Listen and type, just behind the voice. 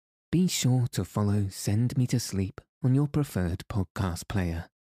be sure to follow Send Me to Sleep on your preferred podcast player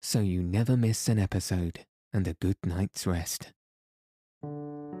so you never miss an episode and a good night's rest.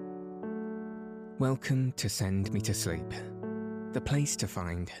 Welcome to Send Me to Sleep, the place to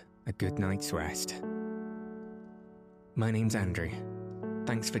find a good night's rest. My name's Andrew.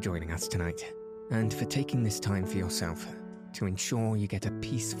 Thanks for joining us tonight and for taking this time for yourself to ensure you get a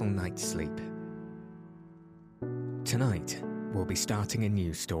peaceful night's sleep. Tonight, we'll be starting a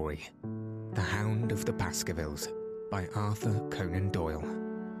new story, The Hound of the Baskervilles by Arthur Conan Doyle.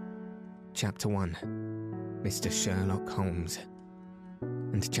 Chapter 1, Mr. Sherlock Holmes.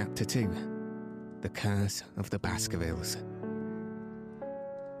 And Chapter 2, The Curse of the Baskervilles.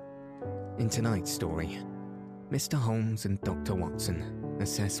 In tonight's story, Mr. Holmes and Dr. Watson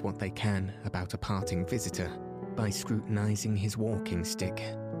assess what they can about a parting visitor by scrutinizing his walking stick.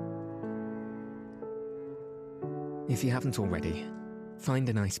 If you haven't already, find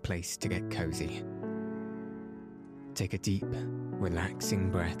a nice place to get cozy. Take a deep,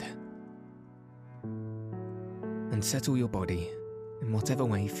 relaxing breath. And settle your body in whatever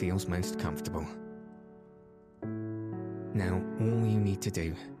way feels most comfortable. Now, all you need to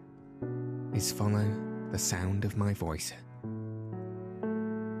do is follow the sound of my voice.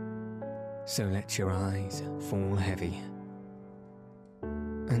 So let your eyes fall heavy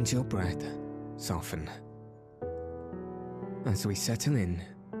and your breath soften as we settle in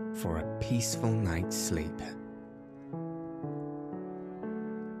for a peaceful night's sleep.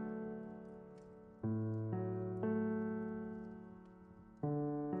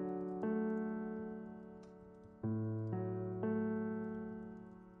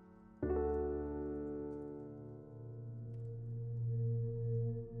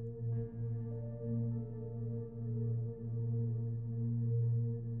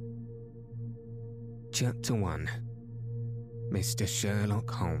 Chapter 1, Mr. Sherlock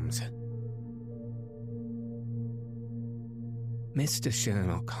Holmes. Mr.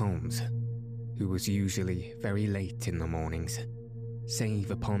 Sherlock Holmes, who was usually very late in the mornings, save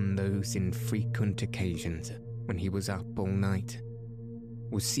upon those infrequent occasions when he was up all night,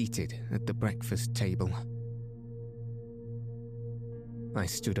 was seated at the breakfast table. I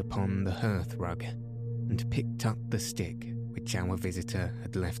stood upon the hearth rug and picked up the stick which our visitor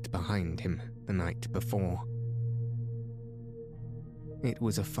had left behind him the night before. It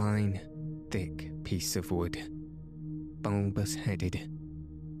was a fine, thick piece of wood, bulbous-headed,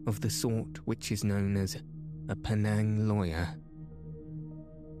 of the sort which is known as a Penang lawyer.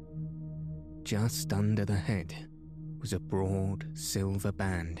 Just under the head was a broad silver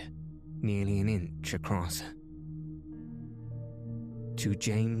band, nearly an inch across. To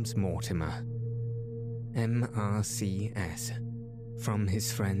James Mortimer, M.R.C.S., from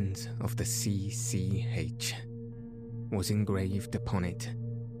his friends of the C.C.H., was engraved upon it,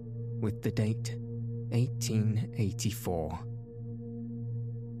 with the date 1884.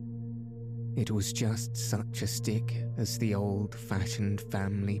 It was just such a stick as the old-fashioned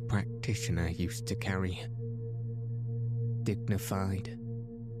family practitioner used to carry. Dignified,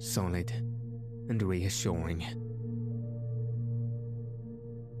 solid, and reassuring.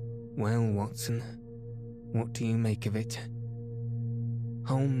 Well, Watson, what do you make of it?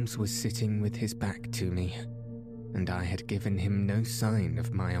 Holmes was sitting with his back to me, and I had given him no sign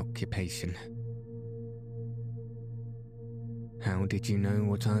of my occupation. How did you know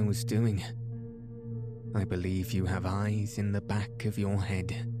what I was doing? I believe you have eyes in the back of your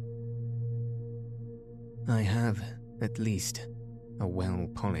head. I have, at least, a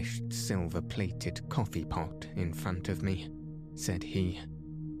well-polished silver-plated coffee pot in front of me, said he.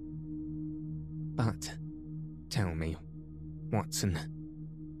 But, tell me, Watson,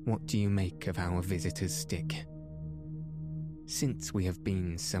 what do you make of our visitor's stick? Since we have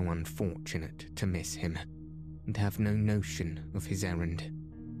been so unfortunate to miss him, and have no notion of his errand,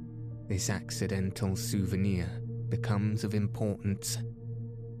 this accidental souvenir becomes of importance.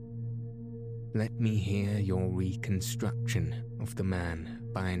 Let me hear your reconstruction of the man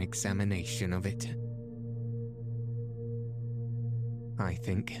by an examination of it. I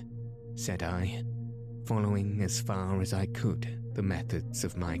think, said I, following as far as I could the methods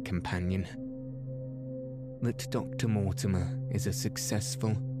of my companion, that Dr. Mortimer is a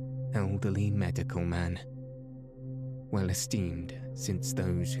successful, elderly medical man, well esteemed since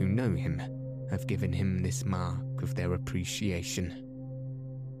those who know him have given him this mark of their appreciation.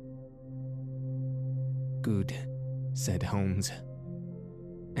 Good, said Holmes.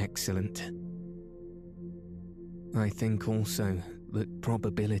 Excellent. I think also that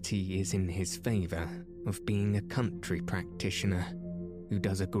probability is in his favour of being a country practitioner who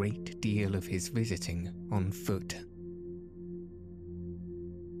does a great deal of his visiting on foot.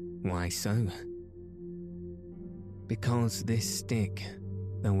 Why so? Because this stick,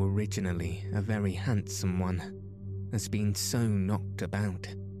 though originally a very handsome one, has been so knocked about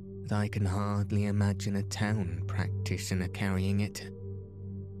that I can hardly imagine a town practitioner carrying it.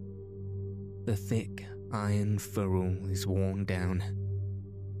 The thick iron ferrule is worn down,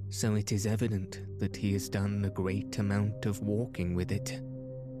 so it is evident that he has done a great amount of walking with it.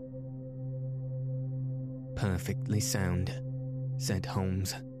 Perfectly sound, said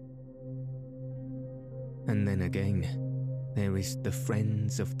Holmes. And then again, there is the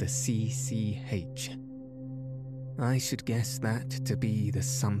Friends of the CCH. I should guess that to be the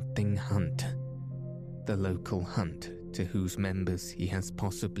something hunt, the local hunt to whose members he has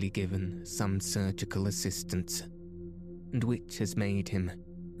possibly given some surgical assistance, and which has made him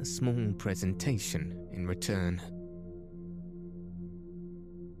a small presentation in return.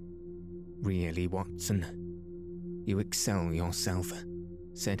 Really, Watson, you excel yourself,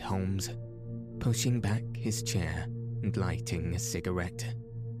 said Holmes, pushing back his chair and lighting a cigarette.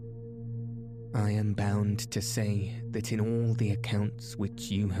 I am bound to say that in all the accounts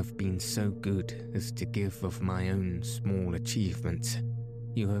which you have been so good as to give of my own small achievements,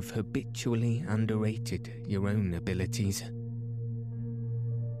 you have habitually underrated your own abilities.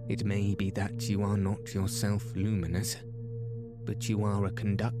 It may be that you are not yourself luminous, but you are a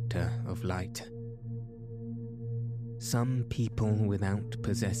conductor of light. Some people without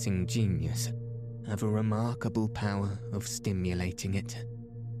possessing genius have a remarkable power of stimulating it.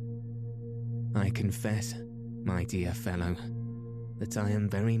 I confess, my dear fellow, that I am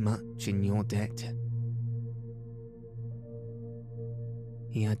very much in your debt.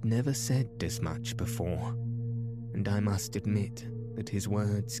 He had never said as much before, and I must admit that his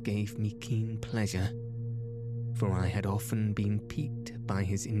words gave me keen pleasure, for I had often been piqued by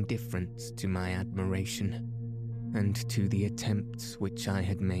his indifference to my admiration, and to the attempts which I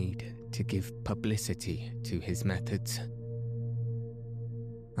had made to give publicity to his methods.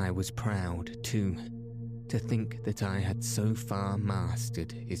 I was proud, too, to think that I had so far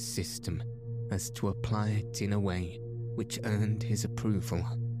mastered his system as to apply it in a way which earned his approval.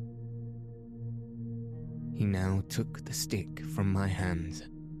 He now took the stick from my hands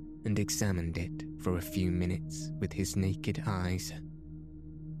and examined it for a few minutes with his naked eyes.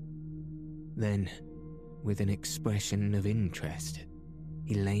 Then, with an expression of interest,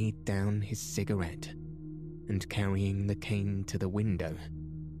 he laid down his cigarette, and carrying the cane to the window,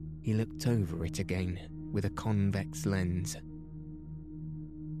 he looked over it again with a convex lens.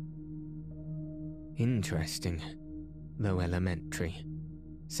 Interesting, though elementary,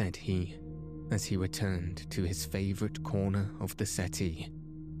 said he, as he returned to his favourite corner of the settee.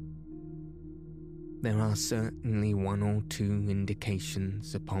 There are certainly one or two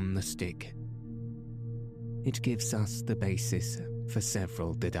indications upon the stick. It gives us the basis for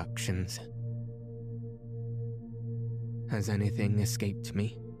several deductions. Has anything escaped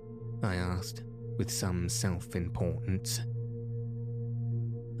me? I asked, with some self-importance.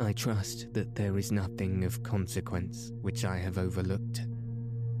 I trust that there is nothing of consequence which I have overlooked.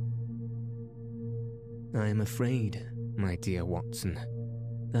 I am afraid, my dear Watson,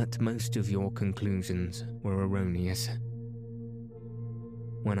 that most of your conclusions were erroneous.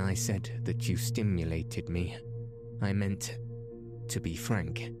 When I said that you stimulated me, I meant, to be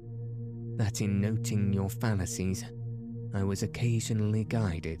frank, that in noting your fallacies, I was occasionally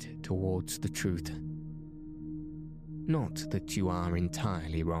guided towards the truth. Not that you are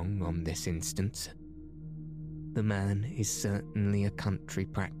entirely wrong on this instance. The man is certainly a country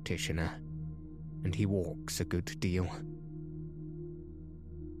practitioner, and he walks a good deal.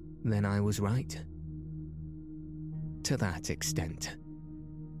 Then I was right. To that extent.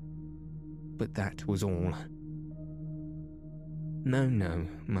 But that was all. No,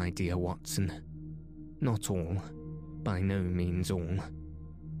 my dear Watson. Not all. By no means all.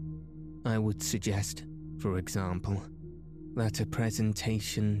 I would suggest, for example, that a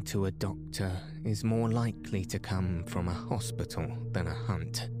presentation to a doctor is more likely to come from a hospital than a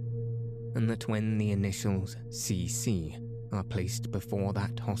hunt, and that when the initials CC are placed before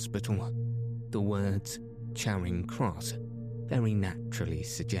that hospital, the words Charing Cross very naturally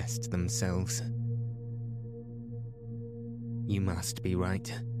suggest themselves. You must be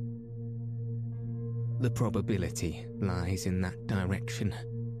right. The probability lies in that direction,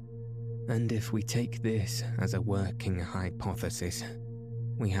 and if we take this as a working hypothesis,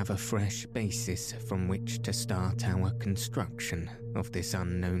 we have a fresh basis from which to start our construction of this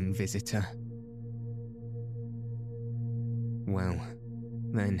unknown visitor. Well,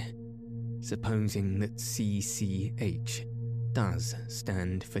 then, supposing that CCH does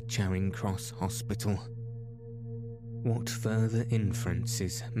stand for Charing Cross Hospital, What further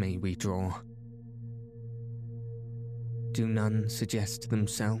inferences may we draw? Do none suggest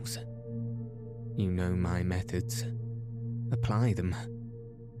themselves? You know my methods. Apply them.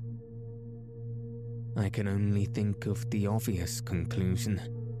 I can only think of the obvious conclusion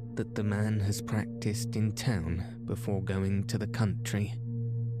that the man has practiced in town before going to the country.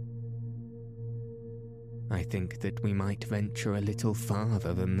 I think that we might venture a little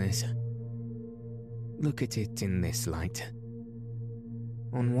farther than this. Look at it in this light.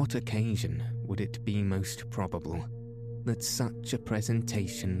 On what occasion would it be most probable that such a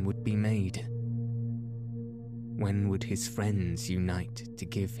presentation would be made? When would his friends unite to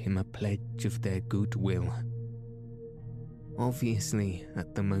give him a pledge of their goodwill? Obviously,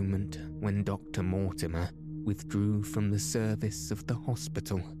 at the moment when Dr. Mortimer withdrew from the service of the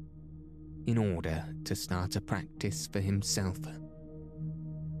hospital in order to start a practice for himself.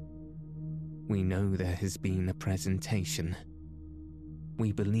 We know there has been a presentation.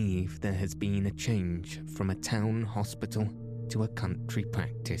 We believe there has been a change from a town hospital to a country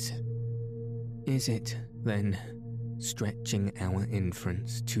practice. Is it, then, stretching our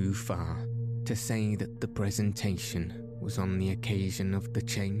inference too far to say that the presentation was on the occasion of the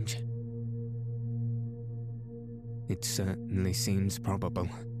change? It certainly seems probable.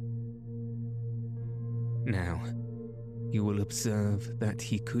 Now, you will observe that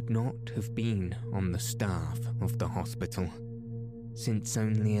he could not have been on the staff of the hospital, since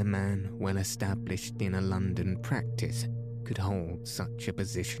only a man well established in a London practice could hold such a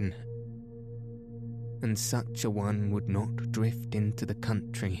position. And such a one would not drift into the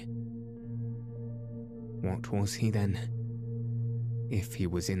country. What was he then? If he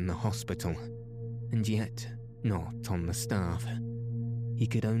was in the hospital, and yet not on the staff, he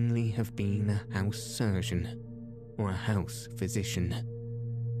could only have been a house surgeon or a house physician,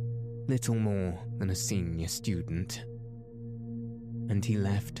 little more than a senior student. And he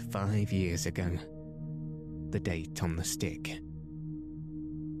left 5 years ago, the date on the stick.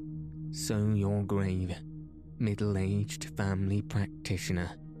 So your grave, middle-aged family practitioner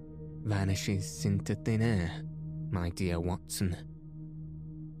vanishes into thin air, my dear Watson,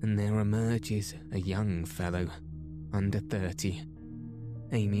 and there emerges a young fellow, under 30,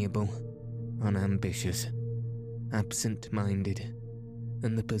 amiable, unambitious, absent-minded,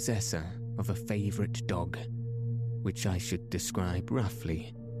 and the possessor of a favourite dog, which I should describe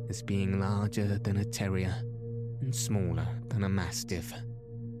roughly as being larger than a terrier and smaller than a mastiff.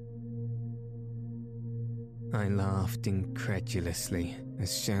 I laughed incredulously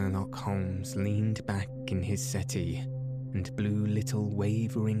as Sherlock Holmes leaned back in his settee and blew little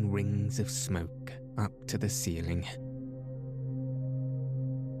wavering rings of smoke up to the ceiling.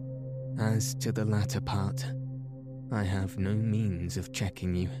 As to the latter part, I have no means of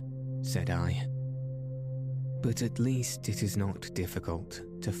checking you, said I. But at least it is not difficult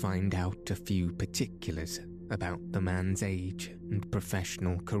to find out a few particulars about the man's age and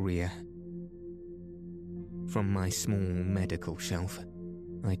professional career. From my small medical shelf,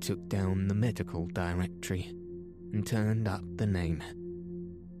 I took down the medical directory and turned up the name.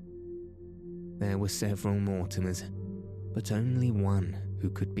 There were several Mortimers, but only one who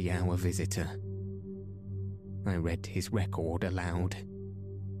could be our visitor. I read his record aloud.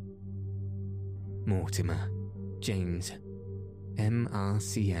 Mortimer, James,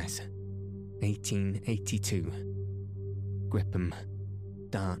 MRCS, 1882, Gripham,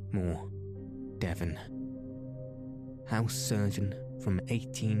 Dartmoor, Devon. House surgeon from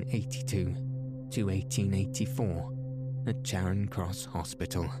 1882 to 1884 at Charing Cross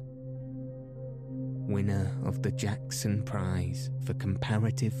Hospital. Winner of the Jackson Prize for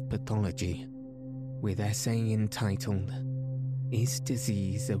Comparative Pathology, with essay entitled Is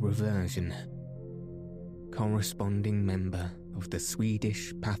Disease a Reversion? Corresponding member of the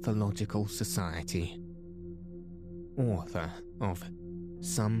Swedish Pathological Society. Author of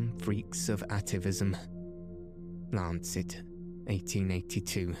Some Freaks of Atavism, Lancet,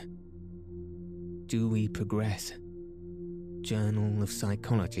 1882. Do We Progress? Journal of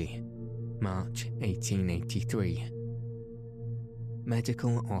Psychology, March 1883.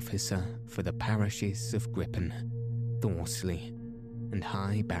 Medical Officer for the parishes of Gripen, Thorsley, and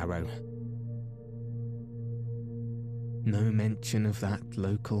High Barrow. No mention of that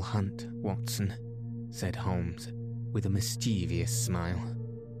local hunt, Watson, said Holmes, with a mischievous smile.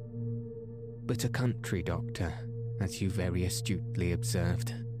 But a country doctor, as you very astutely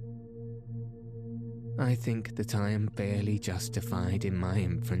observed. I think that I am fairly justified in my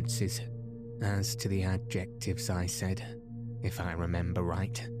inferences as to the adjectives I said, if I remember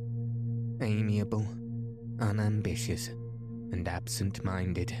right. Amiable, unambitious, and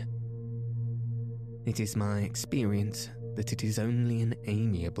absent-minded. It is my experience that it is only an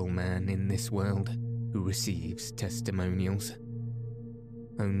amiable man in this world who receives testimonials.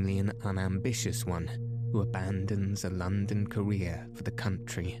 Only an unambitious one who abandons a London career for the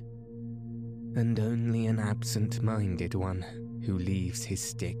country. And only an absent-minded one who leaves his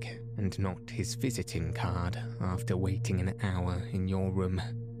stick and not his visiting card after waiting an hour in your room.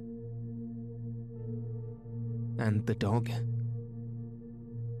 And the dog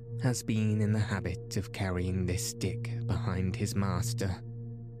has been in the habit of carrying this stick behind his master.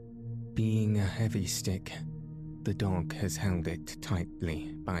 Being a heavy stick, the dog has held it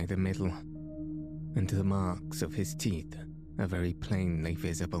tightly by the middle, and the marks of his teeth are very plainly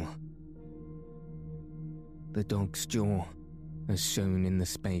visible. The dog's jaw, as shown in the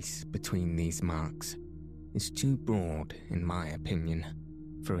space between these marks, is too broad, in my opinion,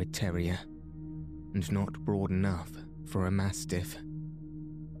 for a terrier, and not broad enough for a mastiff.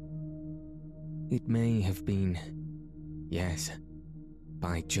 It may have been, yes,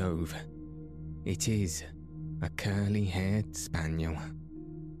 by Jove, it is a curly-haired spaniel.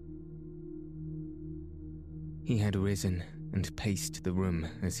 He had risen and paced the room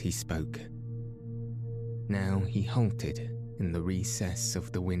as he spoke. Now he halted in the recess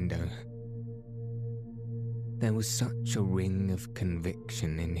of the window. There was such a ring of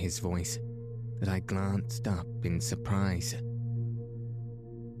conviction in his voice that I glanced up in surprise.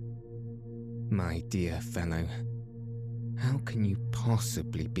 My dear fellow, how can you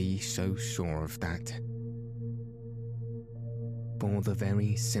possibly be so sure of that? For the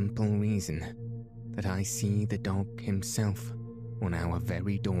very simple reason that I see the dog himself on our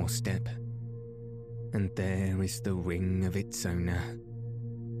very doorstep, and there is the ring of its owner.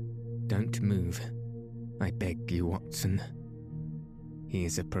 Don't move, I beg you, Watson. He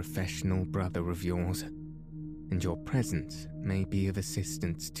is a professional brother of yours, and your presence may be of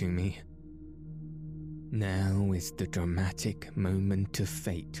assistance to me. Now is the dramatic moment of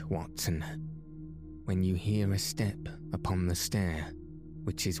fate, Watson, when you hear a step upon the stair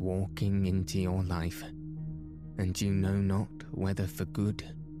which is walking into your life, and you know not whether for good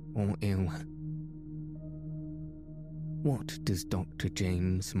or ill. What does Dr.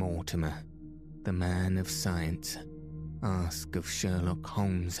 James Mortimer, the man of science, ask of Sherlock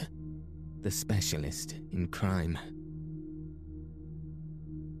Holmes, the specialist in crime?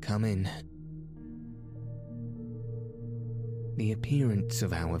 Come in. The appearance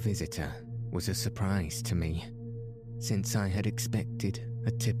of our visitor was a surprise to me, since I had expected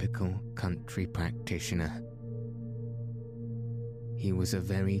a typical country practitioner. He was a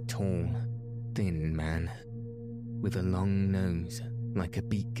very tall, thin man, with a long nose like a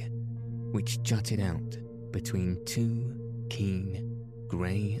beak, which jutted out between two keen,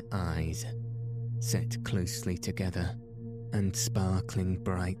 grey eyes, set closely together and sparkling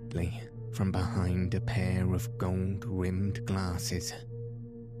brightly from behind a pair of gold-rimmed glasses.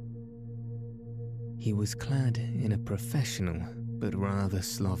 He was clad in a professional but rather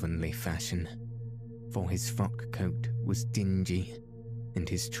slovenly fashion, for his frock coat was dingy and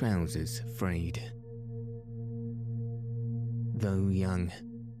his trousers frayed. Though young,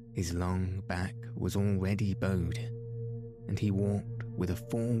 his long back was already bowed, and he walked with a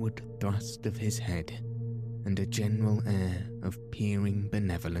forward thrust of his head and a general air of peering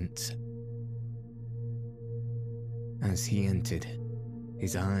benevolence. As he entered,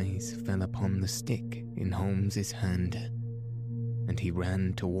 his eyes fell upon the stick in Holmes's hand, and he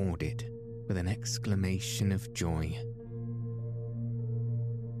ran toward it with an exclamation of joy.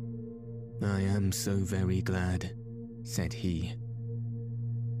 "I am so very glad," said he.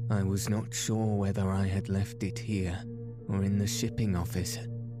 "I was not sure whether I had left it here or in the shipping office.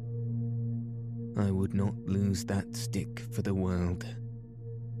 I would not lose that stick for the world."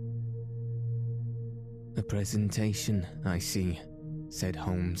 "A presentation, I see," said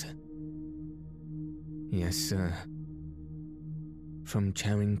Holmes. "Yes, sir. From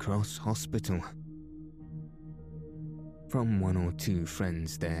Charing Cross Hospital. From one or two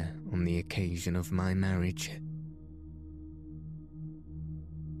friends there on the occasion of my marriage."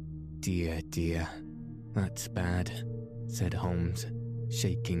 "Dear, dear, that's bad," said Holmes,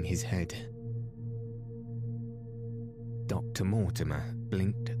 shaking his head. Dr. Mortimer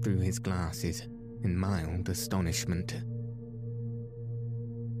blinked through his glasses in mild astonishment.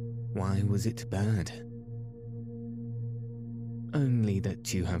 "Why was it bad?" "Only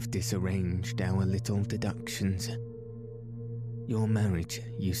that you have disarranged our little deductions. Your marriage,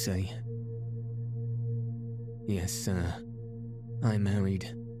 you say?" "Yes, sir. I married,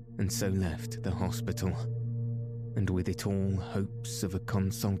 and so left the hospital, and with it all hopes of a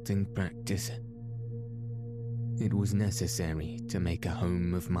consulting practice. It was necessary to make a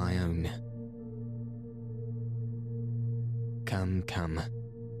home of my own. Come.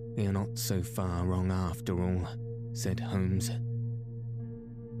 You're not so far wrong after all, said Holmes.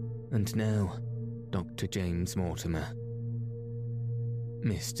 And now, Dr. James Mortimer.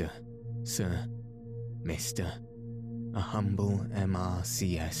 Mr. Sir, Mr. A humble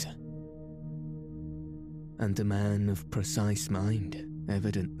MRCS. And a man of precise mind,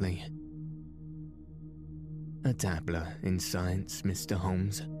 evidently. A dabbler in science, Mr.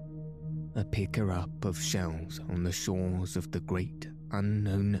 Holmes. A picker-up of shells on the shores of the great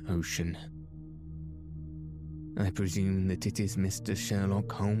unknown ocean. I presume that it is Mr. Sherlock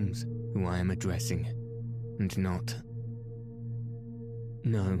Holmes who I am addressing, and not...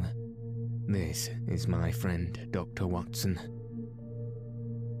 No, this is my friend, Dr. Watson.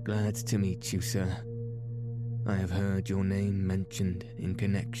 Glad to meet you, sir. I have heard your name mentioned in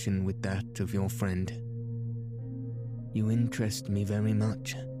connection with that of your friend. You interest me very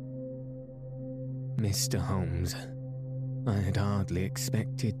much. Mr. Holmes, I had hardly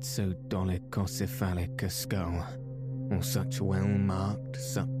expected so dolichocephalic a skull, or such well-marked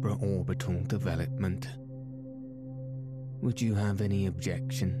supraorbital development. Would you have any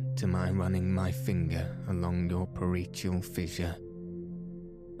objection to my running my finger along your parietal fissure?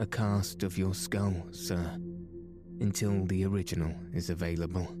 A cast of your skull, sir, until the original is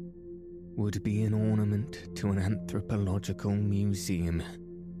available, would be an ornament to an anthropological museum.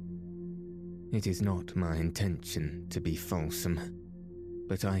 It is not my intention to be fulsome,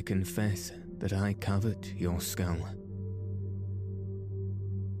 but I confess that I covet your skull.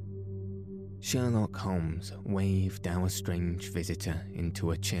 Sherlock Holmes waved our strange visitor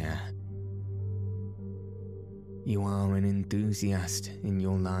into a chair. You are an enthusiast in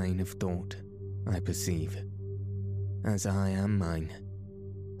your line of thought, I perceive, as I am mine,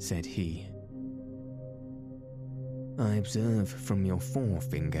 said he. I observe from your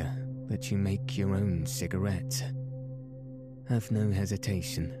forefinger that you make your own cigarettes. Have no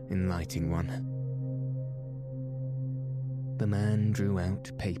hesitation in lighting one. The man drew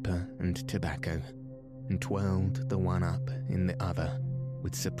out paper and tobacco and twirled the one up in the other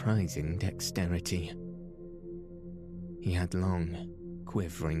with surprising dexterity. He had long,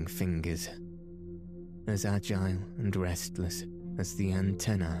 quivering fingers, as agile and restless as the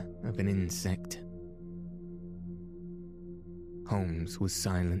antennae of an insect. Holmes was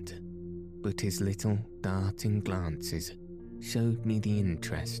silent, but his little darting glances showed me the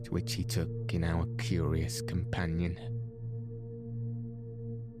interest which he took in our curious companion.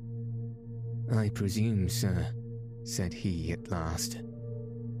 I presume, sir, said he at last,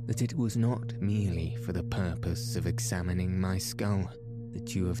 that it was not merely for the purpose of examining my skull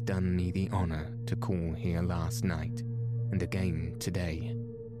that you have done me the honour to call here last night and again today.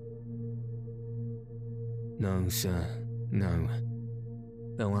 No, sir, no.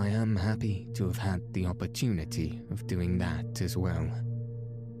 Though I am happy to have had the opportunity of doing that as well.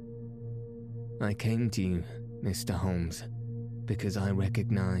 I came to you, Mr. Holmes, because I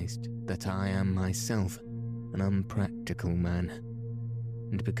recognized that I am myself an unpractical man,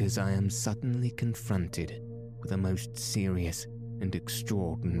 and because I am suddenly confronted with a most serious and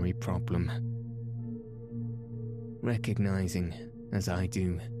extraordinary problem. Recognizing, as I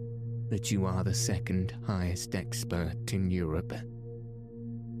do, that you are the second highest expert in Europe.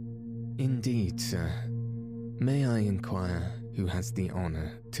 Indeed, sir. May I inquire who has the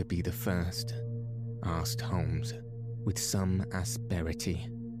honour to be the first? Asked Holmes, with some asperity.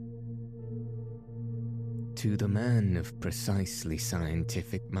 To the man of precisely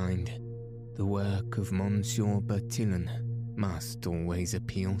scientific mind, the work of Monsieur Bertillon must always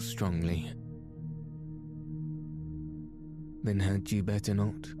appeal strongly. Then had you better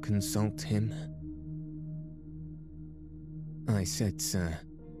not consult him? I said, sir,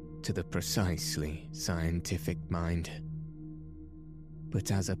 to the precisely scientific mind.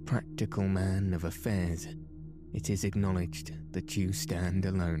 But as a practical man of affairs, it is acknowledged that you stand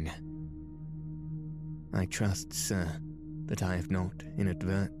alone. I trust, sir, that I have not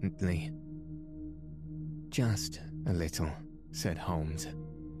inadvertently. Just a little, said Holmes.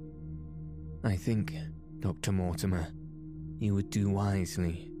 I think, Dr. Mortimer, you would do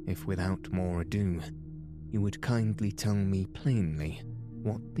wisely if without more ado, you would kindly tell me plainly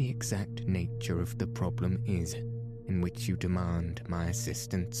what the exact nature of the problem is in which you demand my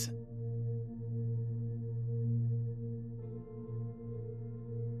assistance.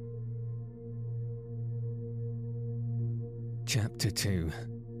 Chapter 2.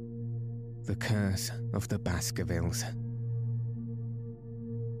 The Curse of the Baskervilles.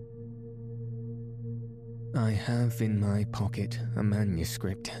 I have in my pocket a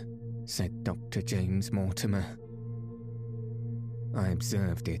manuscript, said Dr. James Mortimer. I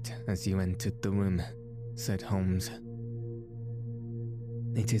observed it as you entered the room, said Holmes.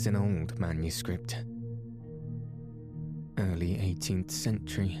 It is an old manuscript. Early 18th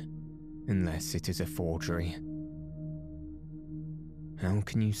century, unless it is a forgery. How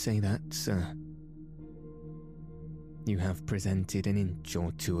can you say that, sir? You have presented an inch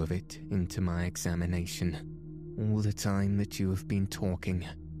or two of it into my examination all the time that you have been talking.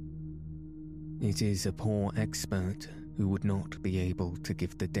 It is a poor expert who would not be able to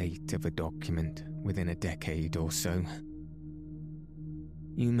give the date of a document within a decade or so.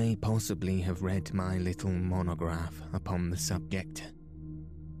 You may possibly have read my little monograph upon the subject.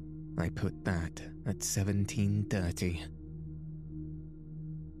 I put that at 1730.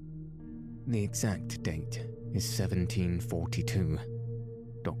 The exact date is 1742.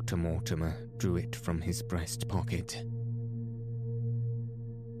 Dr. Mortimer drew it from his breast pocket.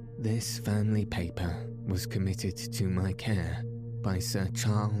 This family paper was committed to my care by Sir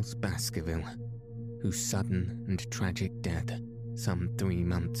Charles Baskerville, whose sudden and tragic death some 3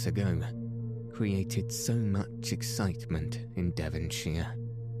 months ago created so much excitement in Devonshire.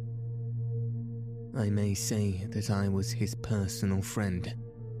 I may say that I was his personal friend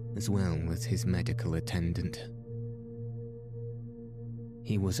as well as his medical attendant.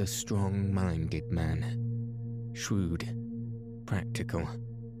 He was a strong-minded man, shrewd, practical,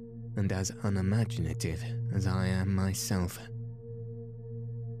 and as unimaginative as I am myself.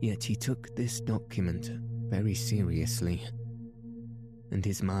 Yet he took this document very seriously, and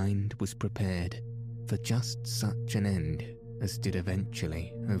his mind was prepared for just such an end as did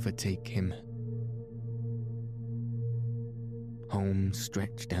eventually overtake him. Holmes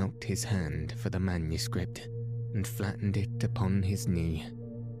stretched out his hand for the manuscript and flattened it upon his knee.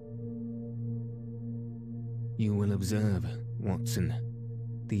 You will observe, Watson,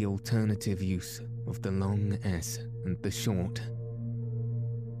 the alternative use of the long S and the short.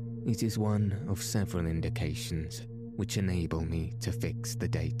 It is one of several indications which enable me to fix the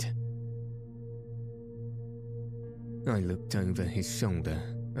date. I looked over his shoulder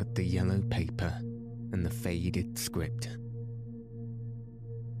at the yellow paper and the faded script.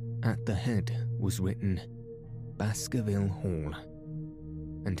 At the head was written Baskerville Hall,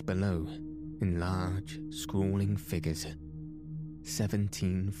 and below, in large, scrawling figures,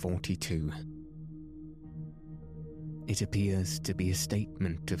 1742. It appears to be a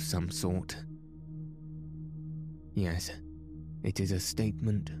statement of some sort. Yes, it is a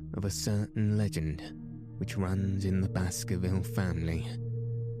statement of a certain legend which runs in the Baskerville family.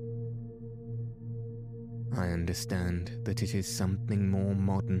 I understand that it is something more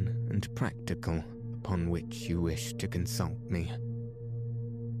modern and practical upon which you wish to consult me.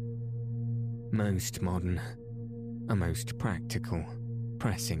 Most modern, a most practical,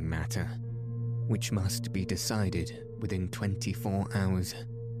 pressing matter, which must be decided within 24 hours.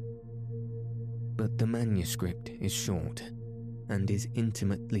 But the manuscript is short and is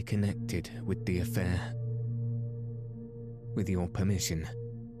intimately connected with the affair. With your permission,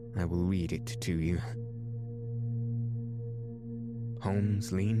 I will read it to you.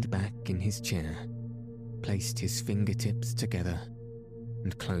 Holmes leaned back in his chair, placed his fingertips together,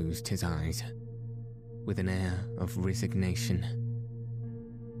 and closed his eyes, with an air of resignation.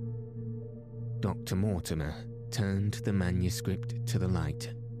 Dr. Mortimer turned the manuscript to the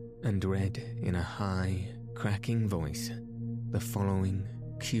light and read in a high, cracking voice the following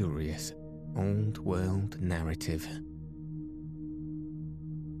curious, old-world narrative.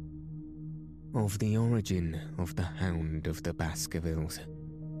 Of the origin of the Hound of the Baskervilles,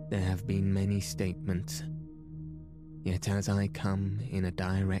 there have been many statements. Yet as I come in a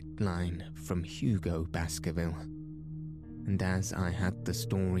direct line from Hugo Baskerville, and as I had the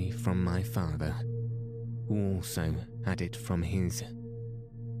story from my father, who also had it from his,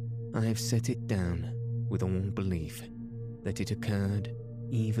 I have set it down with all belief that it occurred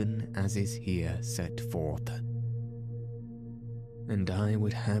even as is here set forth. And I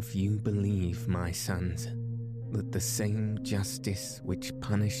would have you believe, my sons, that the same justice which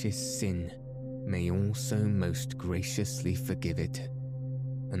punishes sin may also most graciously forgive it,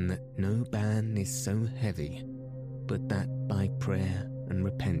 and that no ban is so heavy but that by prayer and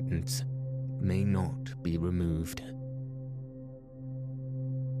repentance it may not be removed.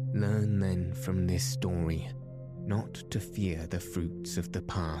 Learn then from this story not to fear the fruits of the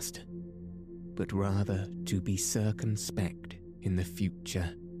past, but rather to be circumspect in the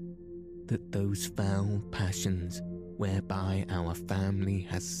future, that those foul passions whereby our family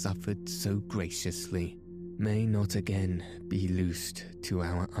has suffered so graciously may not again be loosed to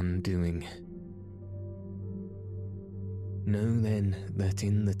our undoing. Know then that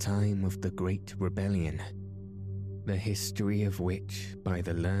in the time of the Great Rebellion, the history of which by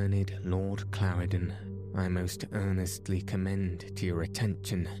the learned Lord Clarendon I most earnestly commend to your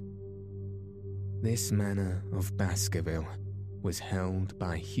attention. This manor of Baskerville was held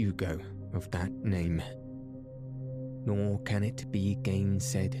by Hugo of that name, nor can it be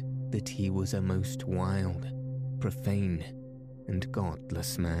gainsaid that he was a most wild, profane, and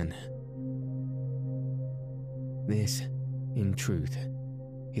godless man. This, in truth,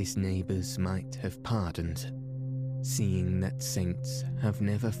 his neighbours might have pardoned, seeing that saints have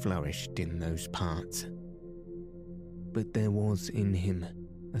never flourished in those parts. But there was in him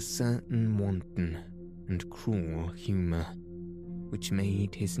a certain wanton and cruel humour, which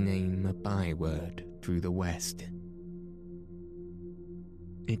made his name a byword through the West.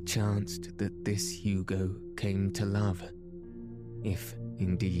 It chanced that this Hugo came to love, if,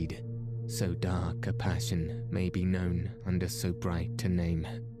 indeed, so dark a passion may be known under so bright a name,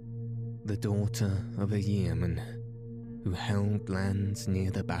 the daughter of a yeoman who held lands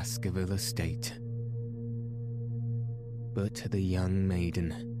near the Baskerville estate. But the young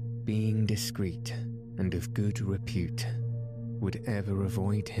maiden, being discreet and of good repute, would ever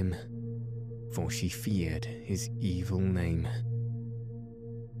avoid him, for she feared his evil name.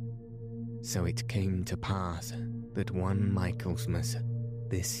 So it came to pass that one Michaelmas,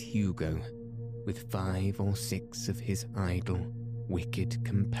 this Hugo, with 5 or 6 of his idle, wicked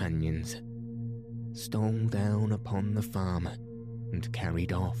companions, stole down upon the farm and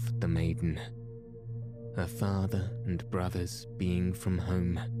carried off the maiden, her father and brothers being from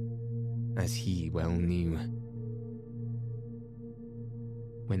home, as he well knew.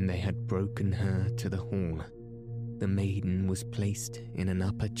 When they had broken her to the hall, the maiden was placed in an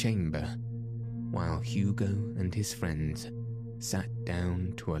upper chamber, while Hugo and his friends sat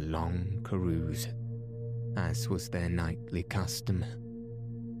down to a long carouse, as was their nightly custom.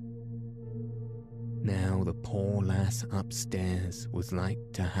 Now the poor lass upstairs was like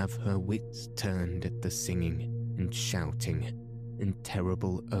to have her wits turned at the singing and shouting and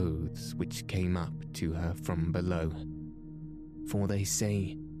terrible oaths which came up to her from below. For they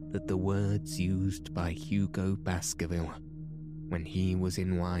say that the words used by Hugo Baskerville, when he was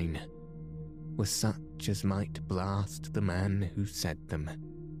in wine, were such as might blast the man who said them.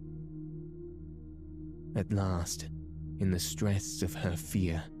 At last, in the stress of her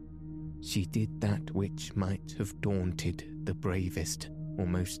fear, she did that which might have daunted the bravest or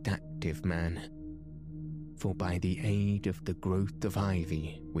most active man, for by the aid of the growth of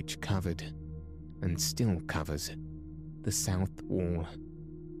ivy which covered, and still covers, the south wall,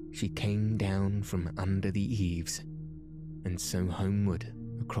 she came down from under the eaves, and so homeward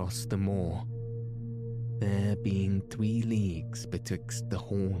across the moor, there being 3 leagues betwixt the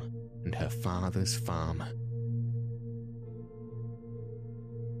hall and her father's farm.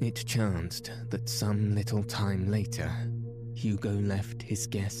 It chanced that some little time later, Hugo left his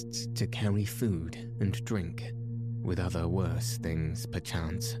guests to carry food and drink, with other worse things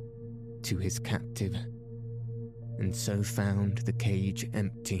perchance, to his captive, and so found the cage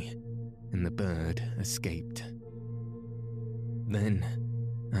empty, and the bird escaped. Then,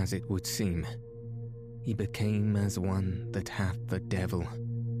 as it would seem, he became as one that hath the devil,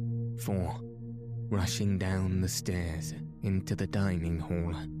 for, rushing down the stairs into the dining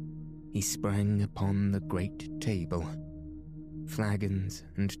hall, he sprang upon the great table, flagons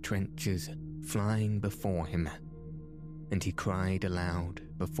and trenchers flying before him, and he cried aloud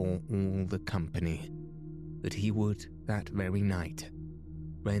before all the company that he would that very night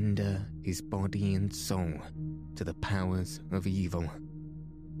render his body and soul to the powers of evil,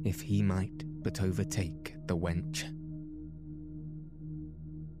 if he might but overtake the wench.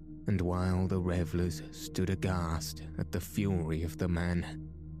 And while the revellers stood aghast at the fury of the man,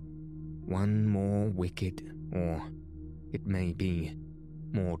 one more wicked, or, it may be,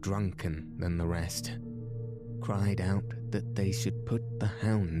 more drunken than the rest, cried out that they should put the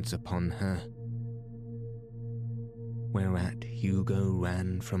hounds upon her. Whereat Hugo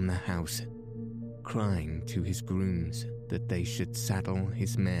ran from the house, crying to his grooms that they should saddle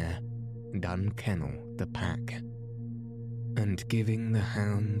his mare and unkennel the pack, and giving the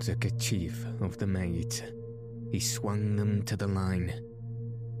hounds a kerchief of the maid's, he swung them to the line,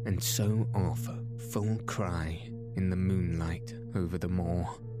 and so off full cry in the moonlight over the moor.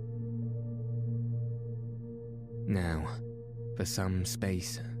 Now, for some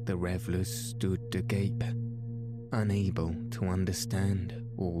space the revellers stood agape, unable to understand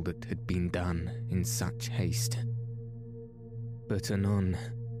all that had been done in such haste. But anon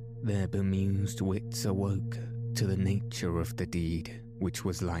their bemused wits awoke to the nature of the deed which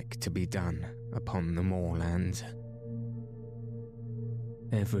was like to be done upon the moorlands.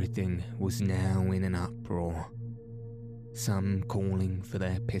 Everything was now in an uproar, some calling for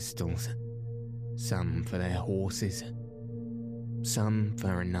their pistols, some for their horses, some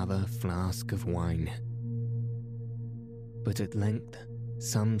for another flask of wine. But at length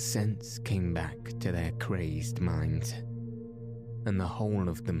some sense came back to their crazed minds, and the whole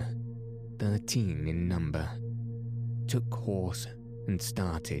of them, 13 in number, took horse and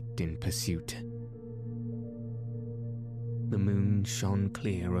started in pursuit. The moon shone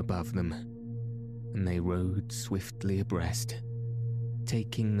clear above them, and they rode swiftly abreast,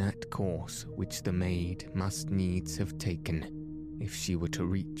 taking that course which the maid must needs have taken if she were to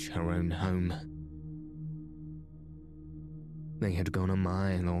reach her own home. They had gone a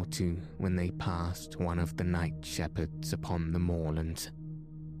mile or two when they passed one of the night shepherds upon the moorlands,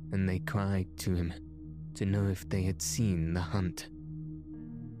 and they cried to him to know if they had seen the hunt.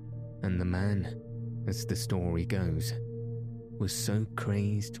 And the man, as the story goes, was so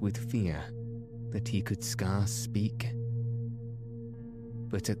crazed with fear that he could scarce speak.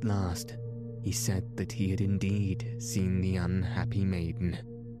 But at last he said that he had indeed seen the unhappy maiden,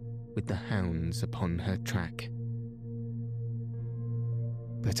 with the hounds upon her track.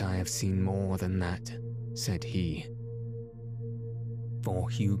 "But I have seen more than that," said he, "for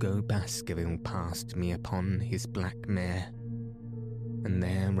Hugo Baskerville passed me upon his black mare, and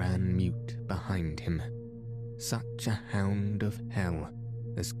there ran mute behind him such a hound of hell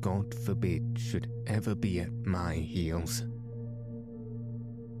as God forbid should ever be at my heels."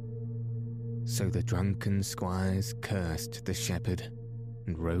 So the drunken squires cursed the shepherd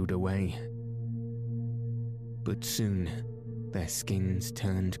and rode away. But soon their skins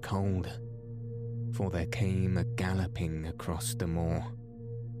turned cold, for there came a galloping across the moor,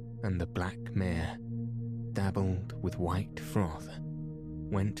 and the black mare, dabbled with white froth,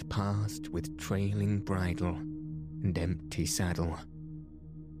 went past with trailing bridle and empty saddle.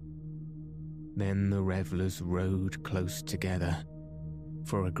 Then the revellers rode close together,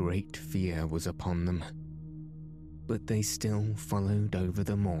 for a great fear was upon them. But they still followed over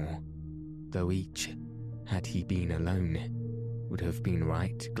the moor, though each, had he been alone, would have been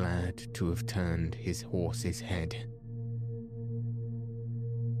right glad to have turned his horse's head.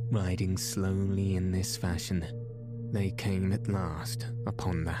 Riding slowly in this fashion, they came at last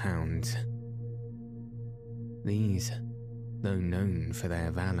upon the hounds. These, though known for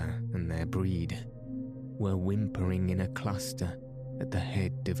their valour and their breed, were whimpering in a cluster at the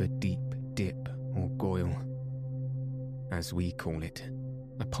head of a deep dip or goyle, as we call it,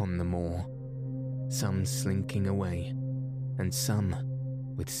 upon the moor, some slinking away, and some,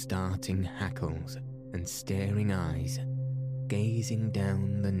 with starting hackles and staring eyes, gazing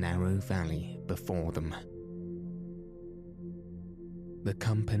down the narrow valley before them. The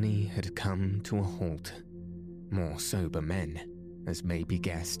company had come to a halt, more sober men, as may be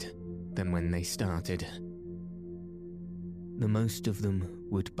guessed, than when they started. The most of them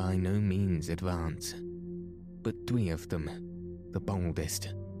would by no means advance, but 3 of them, the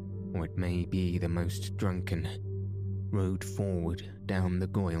boldest, or it may be the most drunken, rode forward down the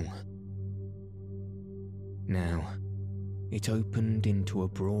goyle. Now, it opened into a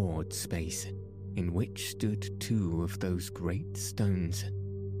broad space in which stood 2 of those great stones,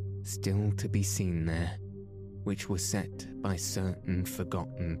 still to be seen there, which were set by certain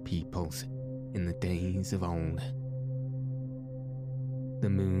forgotten peoples in the days of old. The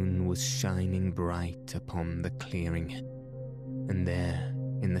moon was shining bright upon the clearing, and there,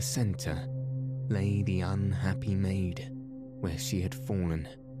 in the centre, lay the unhappy maid, where she had fallen,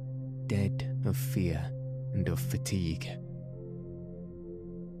 dead of fear and of fatigue.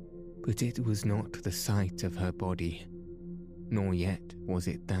 But it was not the sight of her body, nor yet was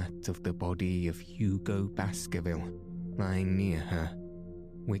it that of the body of Hugo Baskerville lying near her,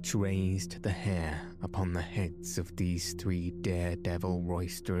 which raised the hair upon the heads of these 3 daredevil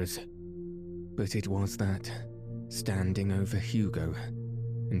roisterers, but it was that, standing over Hugo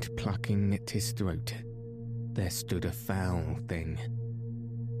and plucking at his throat, there stood a foul thing,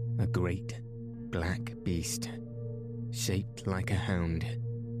 a great black beast, shaped like a hound,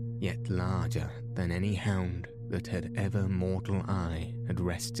 yet larger than any hound that had ever mortal eye had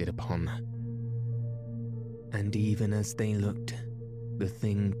rested upon. And even as they looked, the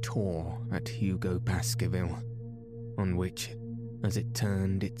thing tore at Hugo Baskerville, on which, as it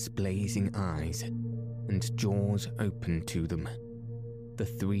turned its blazing eyes and jaws opened to them, the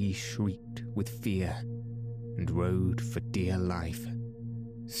 3 shrieked with fear and rode for dear life,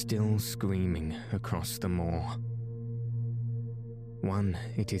 still screaming across the moor. One,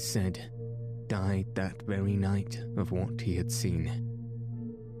 it is said, died that very night of what he had seen,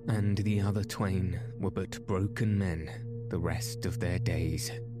 and the other 2 were but broken men the rest of their days.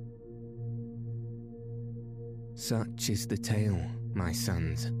 Such is the tale, my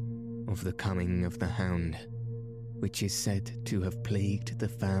sons, of the coming of the Hound, which is said to have plagued the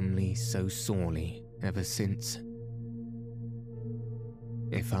family so sorely ever since.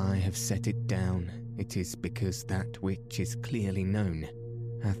 If I have set it down, it is because that which is clearly known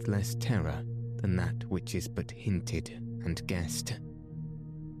hath less terror than that which is but hinted and guessed.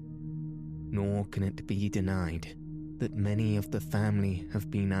 Nor can it be denied that many of the family have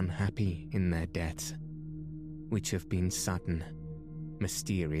been unhappy in their deaths, which have been sudden,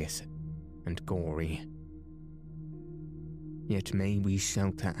 mysterious, and gory. Yet may we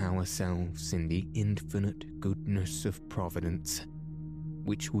shelter ourselves in the infinite goodness of Providence,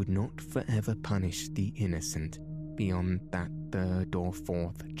 which would not forever punish the innocent beyond that third or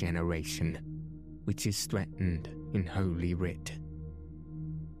fourth generation, which is threatened in Holy Writ.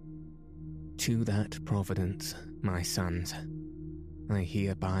 To that Providence, my sons, I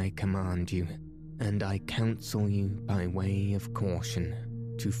hereby command you, and I counsel you by way of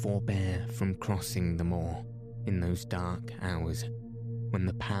caution to forbear from crossing the moor in those dark hours when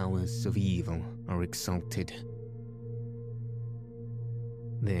the powers of evil are exalted.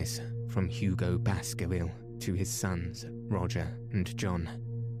 This from Hugo Baskerville to his sons Roger and John,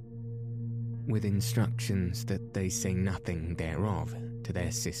 with instructions that they say nothing thereof to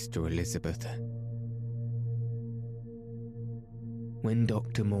their sister Elizabeth. When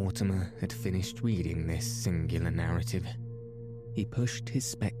Dr. Mortimer had finished reading this singular narrative, he pushed his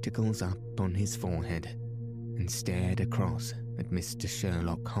spectacles up on his forehead and stared across at Mr.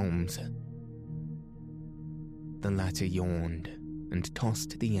 Sherlock Holmes. The latter yawned and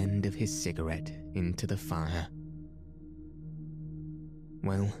tossed the end of his cigarette into the fire.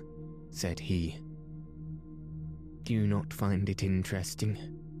 "Well," said he, "do you not find it interesting?"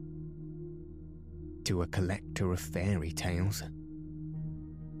 To a collector of fairy tales.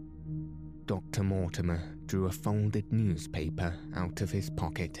 Dr. Mortimer drew a folded newspaper out of his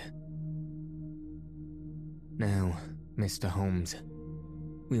pocket. "Now, Mr. Holmes,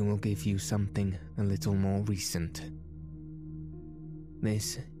 we will give you something a little more recent.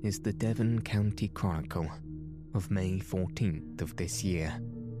 This is the Devon County Chronicle of May 14th of this year.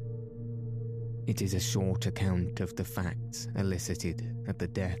 It is a short account of the facts elicited at the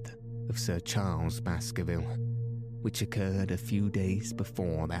death of Sir Charles Baskerville, which occurred a few days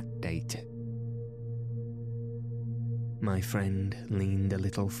before that date." My friend leaned a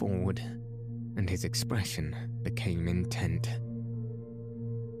little forward, and his expression became intent.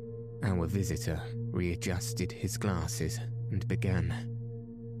 Our visitor readjusted his glasses and began.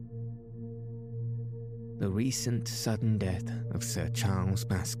 "The recent sudden death of Sir Charles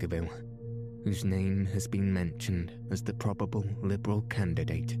Baskerville, whose name has been mentioned as the probable Liberal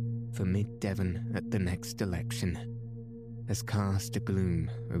candidate for Mid-Devon at the next election, has cast a gloom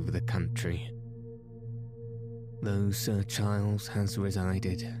over the country. Though Sir Charles has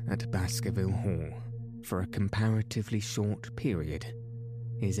resided at Baskerville Hall for a comparatively short period,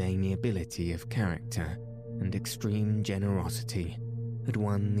 his amiability of character and extreme generosity had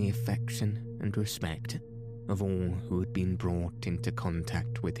won the affection and respect of all who had been brought into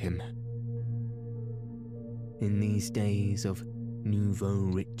contact with him. In these days of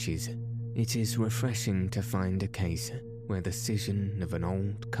nouveau riches, it is refreshing to find a case where the scion of an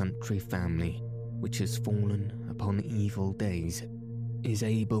old country family which has fallen upon evil days is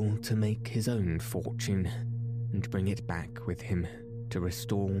able to make his own fortune and bring it back with him to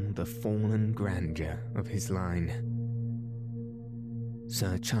restore the fallen grandeur of his line.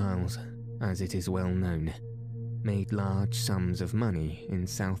 Sir Charles, as it is well known, made large sums of money in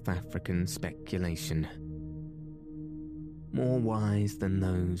South African speculation. More wise than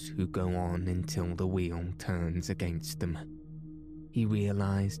those who go on until the wheel turns against them, he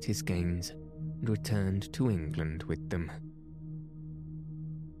realized his gains and returned to England with them.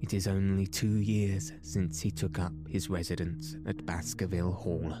 It is only 2 years since he took up his residence at Baskerville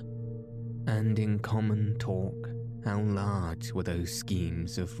Hall, and in common talk, how large were those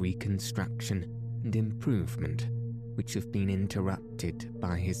schemes of reconstruction and improvement which have been interrupted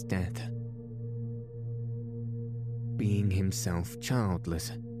by his death. Being himself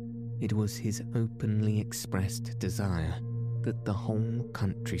childless, it was his openly expressed desire that the whole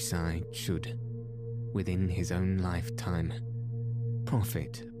countryside should, within his own lifetime,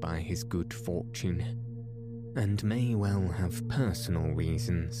 profit by his good fortune, and may well have personal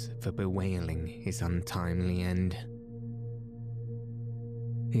reasons for bewailing his untimely end.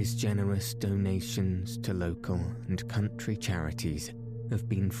 His generous donations to local and country charities have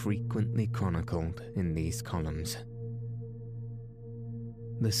been frequently chronicled in these columns.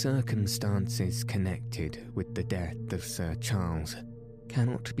 The circumstances connected with the death of Sir Charles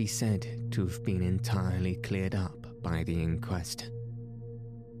cannot be said to have been entirely cleared up by the inquest.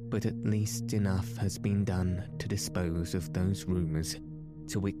 but at least enough has been done to dispose of those rumours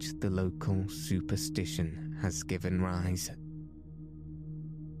to which the local superstition has given rise.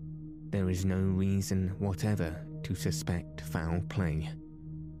 There is no reason whatever to suspect foul play,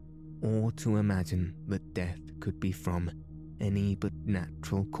 or to imagine that death could be from any but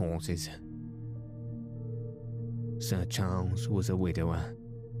natural causes. Sir Charles was a widower,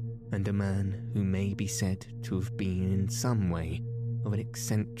 and a man who may be said to have been in some way of an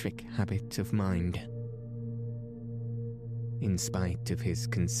eccentric habit of mind. In spite of his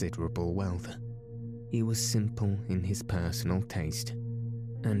considerable wealth, he was simple in his personal taste,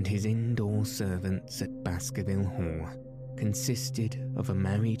 and his indoor servants at Baskerville Hall consisted of a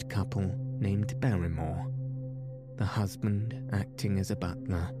married couple named Barrymore, the husband acting as a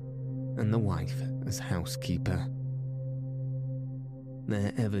butler and the wife as housekeeper.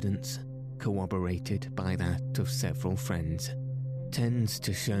 Their evidence, corroborated by that of several friends, tends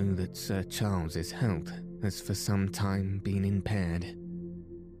to show that Sir Charles's health has for some time been impaired,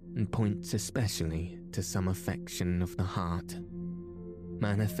 and points especially to some affection of the heart,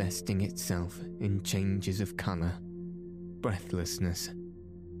 manifesting itself in changes of colour, breathlessness,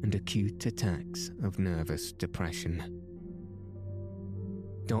 and acute attacks of nervous depression.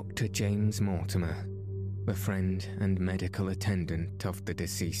 Dr. James Mortimer, the friend and medical attendant of the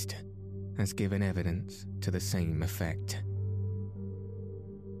deceased, has given evidence to the same effect.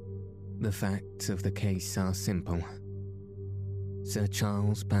 The facts of the case are simple. Sir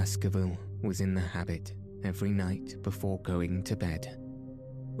Charles Baskerville was in the habit, every night before going to bed,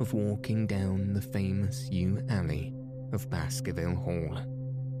 of walking down the famous yew alley of Baskerville Hall.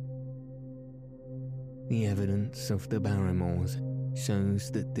 The evidence of the Barrymores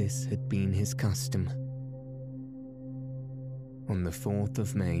shows that this had been his custom. On the 4th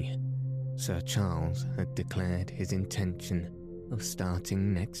of May, Sir Charles had declared his intention of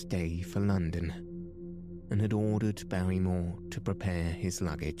starting next day for London, and had ordered Barrymore to prepare his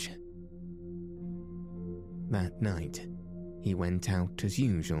luggage. That night, he went out as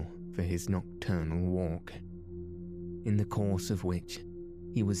usual for his nocturnal walk, in the course of which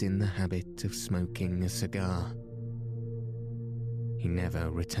he was in the habit of smoking a cigar. He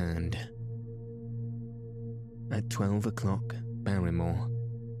never returned. At 12 o'clock, Barrymore,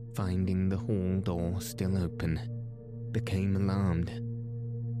 finding the hall door still open, became alarmed,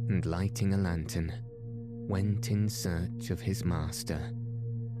 and lighting a lantern, went in search of his master.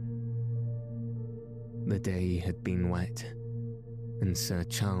 The day had been wet, and Sir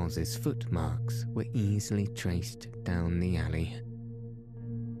Charles's footmarks were easily traced down the alley.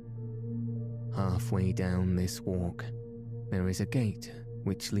 Halfway down this walk, there is a gate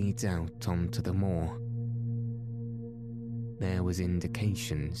which leads out onto the moor. There was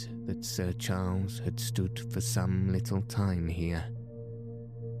indications that Sir Charles had stood for some little time here.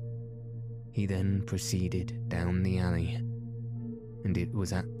 He then proceeded down the alley, and it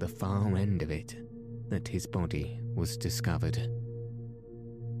was at the far end of it that his body was discovered.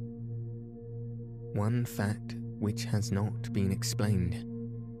 One fact which has not been explained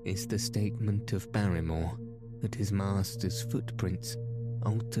is the statement of Barrymore that his master's footprints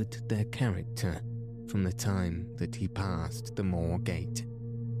altered their character from the time that he passed the moor gate,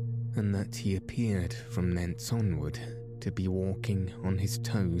 and that he appeared from thence onward to be walking on his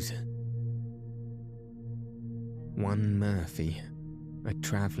toes. One Murphy, a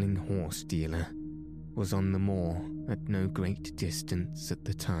travelling horse dealer, was on the moor at no great distance at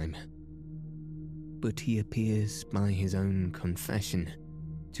the time, but he appears by his own confession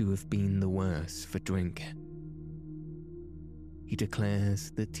to have been the worse for drink. He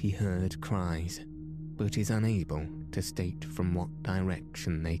declares that he heard cries, but is unable to state from what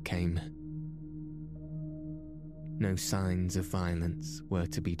direction they came. No signs of violence were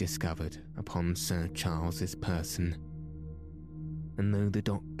to be discovered upon Sir Charles's person, and though the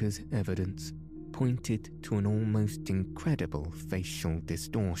doctor's evidence pointed to an almost incredible facial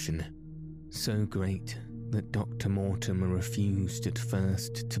distortion, so great that Dr. Mortimer refused at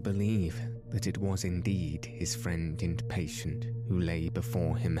first to believe that it was indeed his friend and patient who lay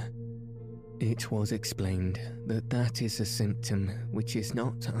before him, it was explained that that is a symptom which is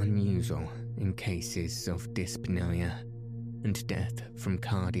not unusual in cases of dyspnoea and death from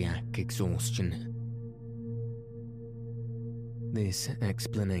cardiac exhaustion. This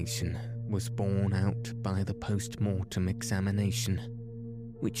explanation was borne out by the post-mortem examination,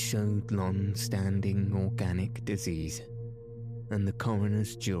 which showed long-standing organic disease, and the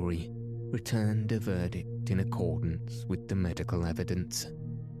coroner's jury returned a verdict in accordance with the medical evidence.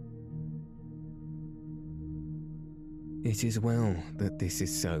 It is well that this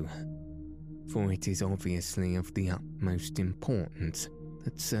is so, for it is obviously of the utmost importance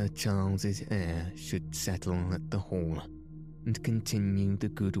that Sir Charles's heir should settle at the Hall and continue the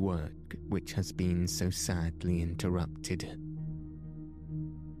good work which has been so sadly interrupted.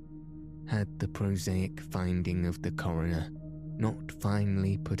 Had the prosaic finding of the coroner not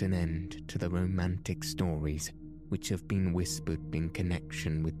finally put an end to the romantic stories which have been whispered in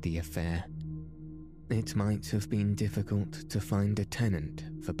connection with the affair, it might have been difficult to find a tenant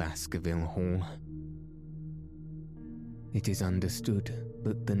for Baskerville Hall. It is understood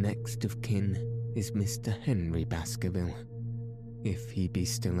that the next of kin is Mr. Henry Baskerville, if he be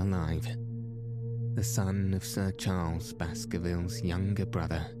still alive, the son of Sir Charles Baskerville's younger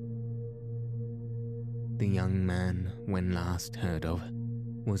brother. The young man, when last heard of,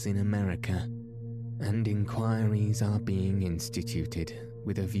 was in America, and inquiries are being instituted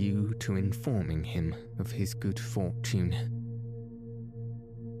with a view to informing him of his good fortune.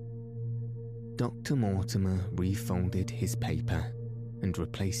 Dr. Mortimer refolded his paper and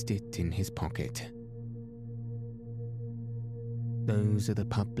replaced it in his pocket. Those are the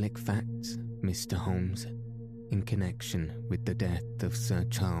public facts, Mr. Holmes, in connection with the death of Sir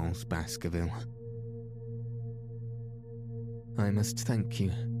Charles Baskerville. I must thank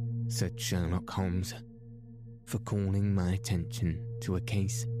you, said Sherlock Holmes, for calling my attention to a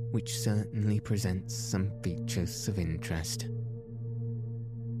case which certainly presents some features of interest.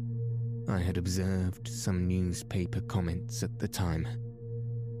 I had observed some newspaper comments at the time,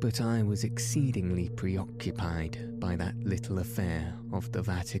 but I was exceedingly preoccupied by that little affair of the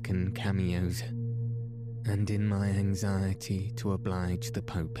Vatican cameos, and in my anxiety to oblige the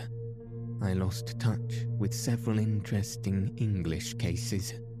Pope, I lost touch with several interesting English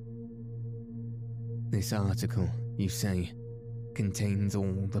cases. This article, you say, contains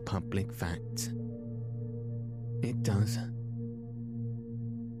all the public facts. It does.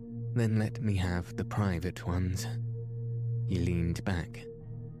 Then let me have the private ones. He leaned back,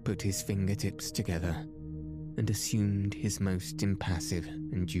 put his fingertips together, and assumed his most impassive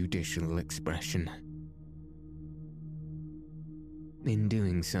and judicial expression. In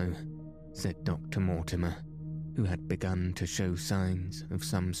doing so, said Dr. Mortimer, who had begun to show signs of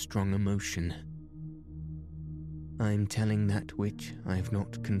some strong emotion, I am telling that which I have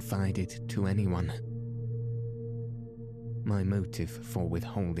not confided to anyone. My motive for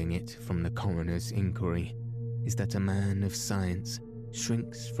withholding it from the coroner's inquiry is that a man of science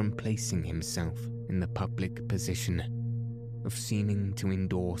shrinks from placing himself in the public position of seeming to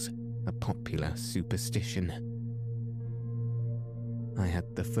endorse a popular superstition. I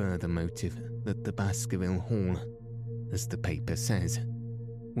had the further motive that the Baskerville Hall, as the paper says,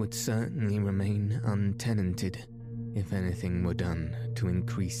 would certainly remain untenanted if anything were done to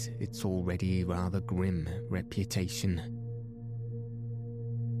increase its already rather grim reputation.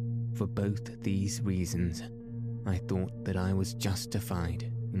 For both these reasons, I thought that I was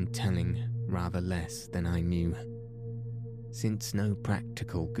justified in telling rather less than I knew, since no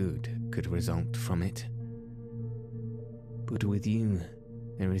practical good could result from it. But with you,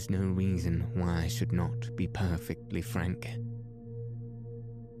 there is no reason why I should not be perfectly frank.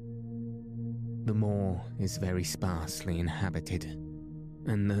 The moor is very sparsely inhabited,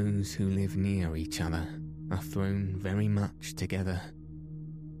 and those who live near each other are thrown very much together.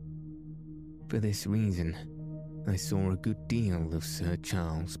 For this reason, I saw a good deal of Sir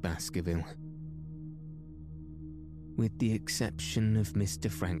Charles Baskerville. With the exception of Mr.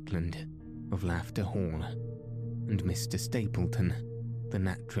 Frankland of Laughter Hall and Mr. Stapleton, the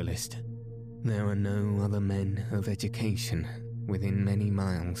naturalist, there are no other men of education within many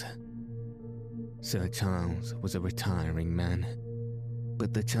miles. Sir Charles was a retiring man,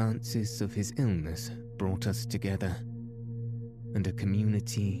 but the chances of his illness brought us together, and a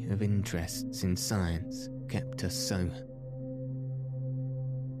community of interests in science kept us so.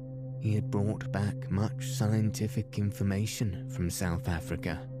 He had brought back much scientific information from South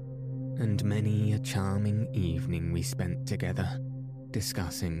Africa, and many a charming evening we spent together,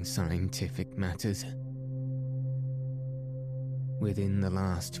 discussing scientific matters. Within the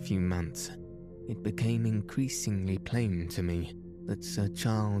last few months, it became increasingly plain to me that Sir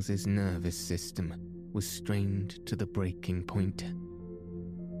Charles's nervous system was strained to the breaking point.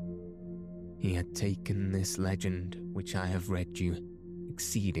 He had taken this legend which I have read you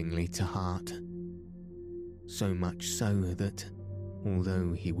exceedingly to heart, so much so that,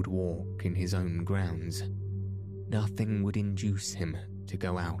 although he would walk in his own grounds, nothing would induce him to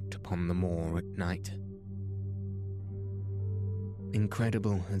go out upon the moor at night.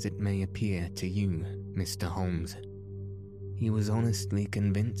 Incredible as it may appear to you, Mr. Holmes, he was honestly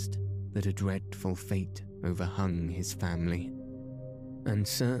convinced that a dreadful fate overhung his family, and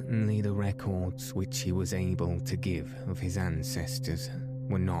certainly the records which he was able to give of his ancestors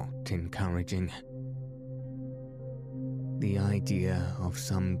were not encouraging. The idea of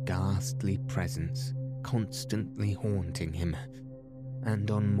some ghastly presence constantly haunting him,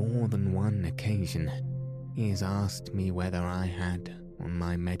 and on more than one occasion he has asked me whether I had, on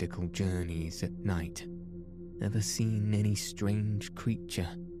my medical journeys at night, ever seen any strange creature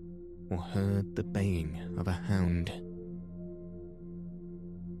or heard the baying of a hound.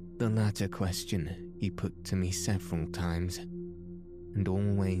 The latter question he put to me several times, and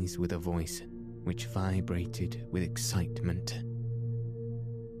always with a voice which vibrated with excitement.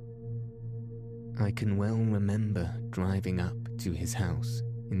 I can well remember driving up to his house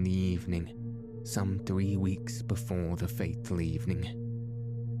in the evening, some 3 weeks before the fatal evening.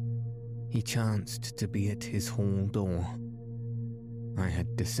 He chanced to be at his hall door. I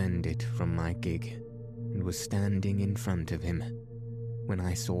had descended from my gig and was standing in front of him when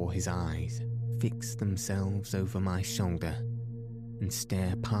I saw his eyes fix themselves over my shoulder and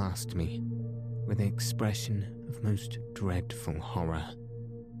stare past me with an expression of most dreadful horror.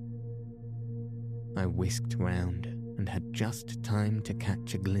 I whisked round and had just time to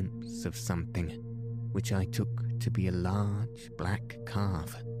catch a glimpse of something which I took to be a large black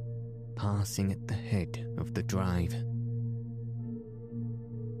calf passing at the head of the drive.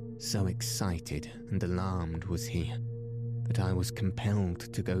 So excited and alarmed was he that I was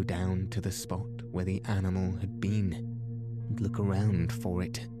compelled to go down to the spot where the animal had been and look around for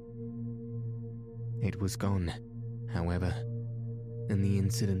it. It was gone, however, and the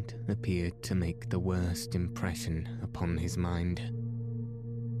incident appeared to make the worst impression upon his mind.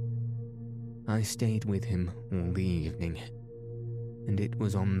 I stayed with him all the evening, and it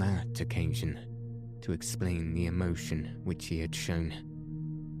was on that occasion, to explain the emotion which he had shown,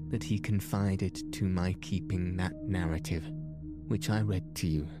 that he confided to my keeping that narrative which I read to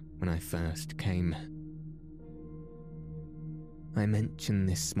you when I first came. I mention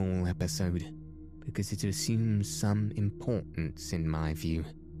this small episode because it assumes some importance in my view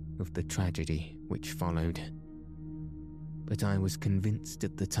of the tragedy which followed. But I was convinced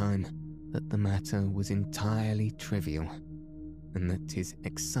at the time that the matter was entirely trivial, and that his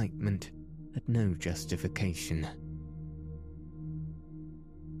excitement had no justification.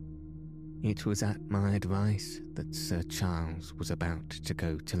 It was at my advice that Sir Charles was about to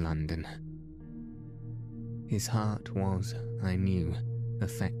go to London. His heart was, I knew,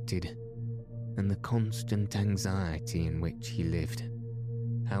 affected, and the constant anxiety in which he lived,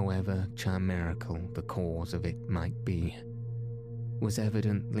 however chimerical the cause of it might be, was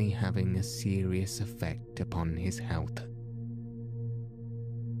evidently having a serious effect upon his health.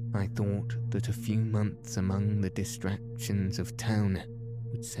 I thought that a few months among the distractions of town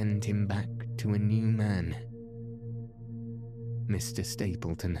would send him back to a new man. Mr.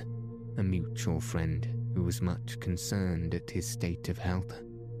 Stapleton, a mutual friend who was much concerned at his state of health,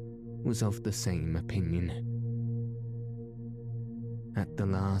 was of the same opinion. At the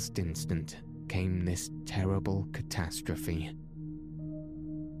last instant came this terrible catastrophe.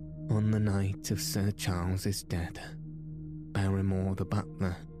 On the night of Sir Charles's death, Barrymore the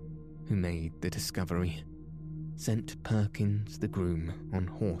butler, who made the discovery, sent Perkins the groom on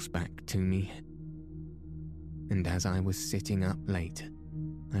horseback to me, and as I was sitting up late,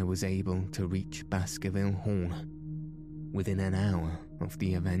 I was able to reach Baskerville Hall within an hour of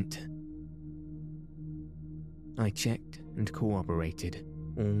the event. I checked and corroborated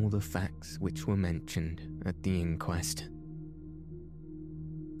all the facts which were mentioned at the inquest.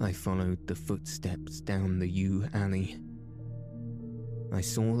 I followed the footsteps down the yew alley. I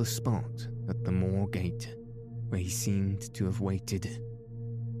saw the spot at the moor gate where he seemed to have waited.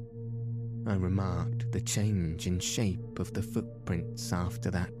 I remarked the change in shape of the footprints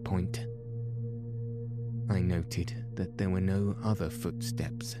after that point. I noted that there were no other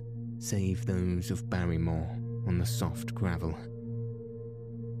footsteps save those of Barrymore on the soft gravel.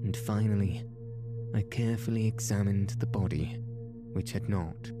 And finally, I carefully examined the body, which had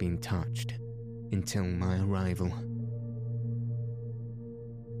not been touched until my arrival.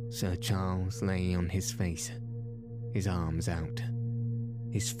 Sir Charles lay on his face, his arms out,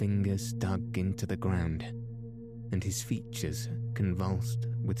 his fingers dug into the ground, and his features convulsed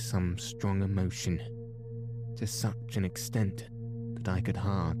with some strong emotion, to such an extent that I could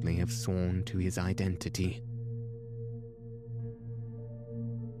hardly have sworn to his identity.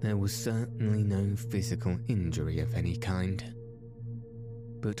 There was certainly no physical injury of any kind,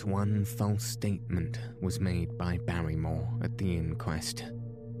 but one false statement was made by Barrymore at the inquest.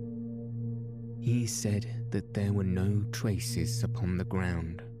 He said that there were no traces upon the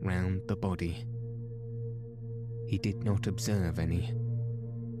ground round the body. He did not observe any,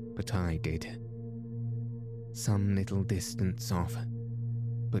 but I did. Some little distance off,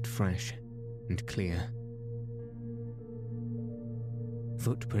 but fresh and clear.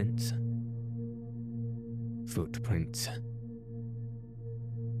 Footprints. Footprints.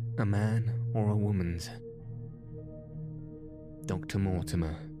 A man or a woman's? Dr.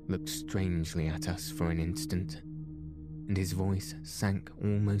 Mortimer looked strangely at us for an instant, and his voice sank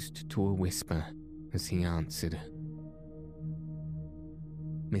almost to a whisper as he answered.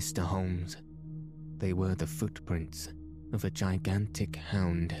 Mr. Holmes, they were the footprints of a gigantic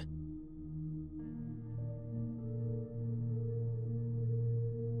hound.